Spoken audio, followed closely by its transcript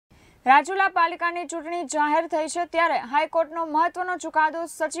રાજુલા પાલિકાની ચૂંટણી જાહેર થઈ છે ત્યારે હાઈકોર્ટનો મહત્વનો ચુકાદો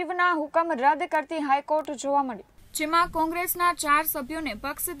સચિવના હુકમ રદ કરતી હાઈકોર્ટ જોવા મળી, જેમાં કોંગ્રેસના 4 સભ્યોને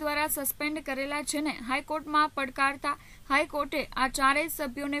પક્ષ દ્વારા સસ્પેન્ડ કરેલા જેને હાઈકોર્ટમાં પડકારતા હાઈકોર્ટે આ 4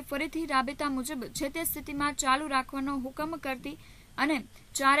 સભ્યોને ફરીથી રાબેતા મુજબ જે તે સ્થિતિમાં ચાલુ રાખવાનો હુકમ કરતી અને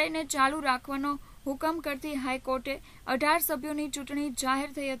 4ને ચાલુ રાખવાનો હુકમ કરતી હાઈકોર્ટે 18 સભ્યોની ચૂંટણી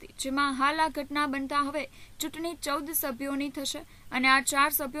જાહેર થઈ હતી, જેમાં હાલ આ ઘટના બનતા હવે ચૂંટણી 14 સભ્યોની થશે અને આ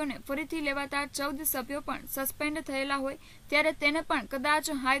 4 સભ્યોને ફરીથી લેવાતા 14 સભ્યો પણ સસ્પેન્ડ થયેલા હોય ત્યારે તેને પણ કદાચ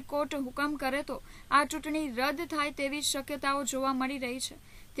હાઈકોર્ટ હુકમ કરે તો આ ચૂંટણી રદ થાય તેવી શક્યતાઓ જોવા મળી રહી છે।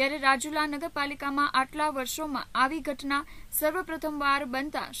 ત્યારે રાજુલા નગરપાલિકામાં આટલા વર્ષોમાં આવી ઘટના સર્વપ્રથમવાર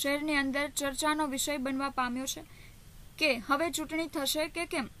બનતા શહેરની અંદર ચર્ચાનો વિષય બનવા પામ્યો છે કે હવે ચૂંટણી થશે કે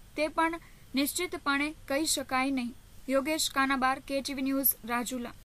કેમ તે પણ નિશ્ચિતપણે કહી શકાય નહીં। Yogesh Kanabar, KTV news, Rajula.